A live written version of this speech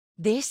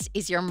This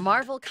is your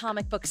Marvel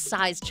comic book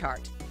size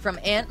chart, from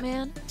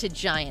Ant-Man to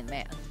Giant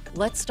Man.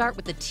 Let's start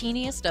with the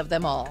teeniest of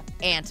them all,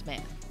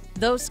 Ant-Man.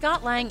 Though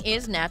Scott Lang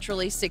is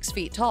naturally 6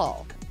 feet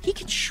tall, he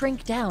can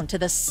shrink down to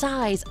the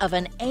size of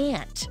an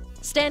ant,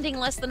 standing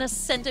less than a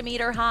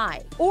centimeter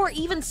high, or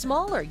even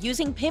smaller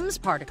using Pym's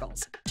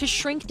particles to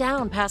shrink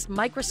down past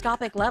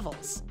microscopic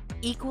levels.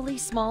 Equally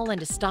small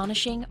and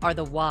astonishing are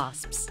the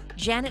Wasps,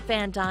 Janet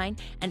Van Dyne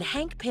and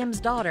Hank Pym's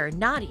daughter,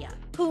 Nadia,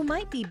 who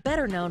might be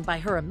better known by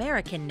her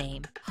American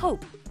name,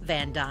 Hope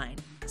Van Dyne.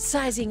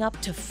 Sizing up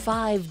to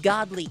 5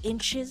 godly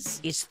inches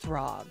is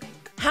Throg.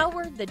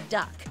 Howard the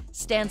Duck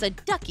stands a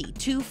ducky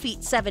 2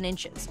 feet 7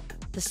 inches.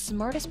 The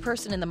smartest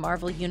person in the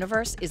Marvel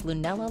Universe is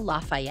Lunella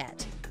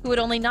Lafayette, who at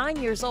only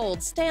 9 years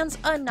old stands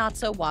a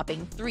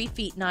not-so-whopping 3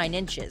 feet 9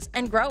 inches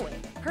and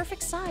growing.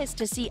 Perfect size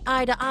to see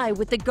eye to eye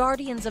with the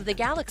Guardians of the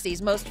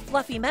Galaxy's most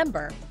fluffy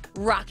member,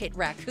 Rocket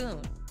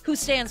Raccoon, who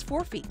stands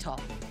 4 feet tall.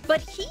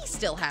 But he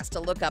still has to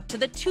look up to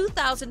the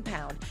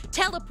 2,000-pound,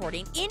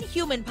 teleporting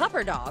inhuman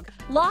pupper dog,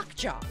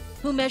 Lockjaw,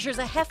 who measures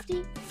a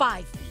hefty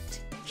 5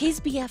 feet. His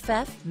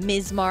BFF,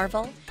 Ms.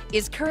 Marvel,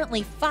 is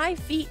currently 5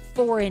 feet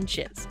 4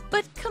 inches.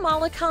 But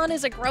Kamala Khan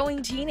is a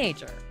growing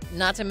teenager.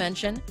 Not to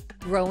mention,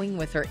 growing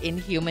with her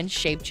inhuman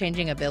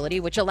shape-changing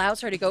ability, which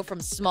allows her to go from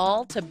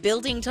small to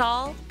building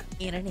tall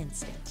in an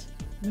instant.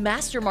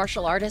 Master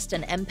martial artist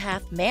and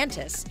empath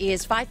Mantis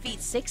is 5 feet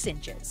 6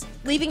 inches,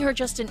 leaving her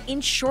just an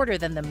inch shorter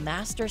than the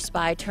master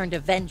spy turned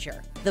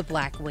Avenger, the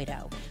Black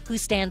Widow, who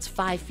stands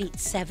 5 feet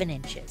 7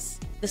 inches.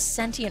 The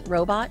sentient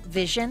robot,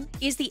 Vision,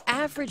 is the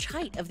average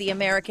height of the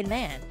American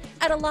man,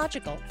 at a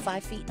logical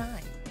 5 feet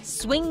 9.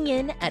 Swinging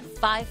in at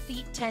 5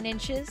 feet 10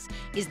 inches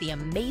is the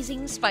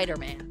amazing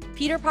Spider-Man,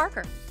 Peter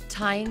Parker.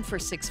 Tying for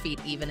 6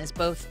 feet even is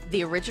both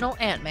the original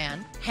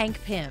Ant-Man,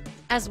 Hank Pym,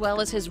 as well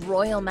as His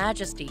Royal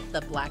Majesty, the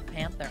Black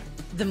Panther.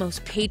 The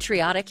most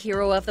patriotic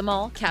hero of them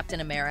all, Captain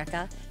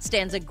America,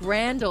 stands a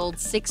grand old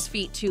 6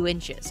 feet 2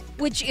 inches,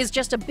 which is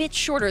just a bit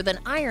shorter than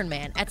Iron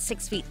Man at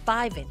 6 feet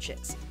 5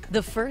 inches.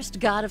 The first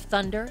god of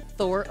thunder,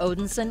 Thor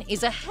Odinson,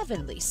 is a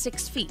heavenly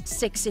 6 feet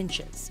 6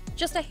 inches,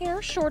 just a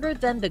hair shorter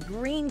than the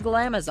green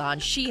glamazon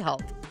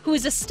She-Hulk, who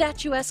is a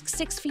statuesque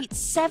 6 feet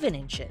 7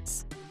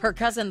 inches. Her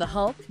cousin the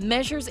Hulk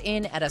measures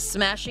in at a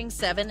smashing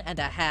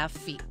 7.5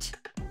 feet.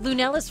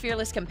 Lunella's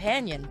fearless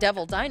companion,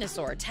 Devil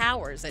Dinosaur,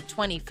 towers at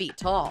 20 feet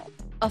tall.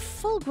 A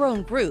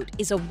full-grown Groot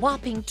is a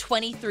whopping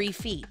 23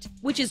 feet,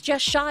 which is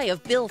just shy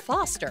of Bill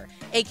Foster,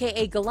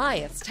 aka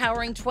Goliath's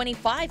towering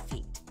 25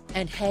 feet.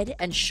 And head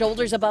and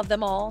shoulders above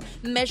them all,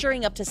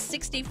 measuring up to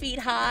 60 feet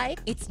high,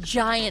 it's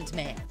Giant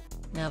Man.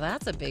 Now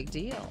that's a big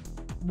deal.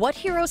 What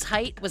hero's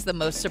height was the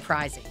most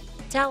surprising?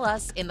 Tell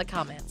us in the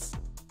comments.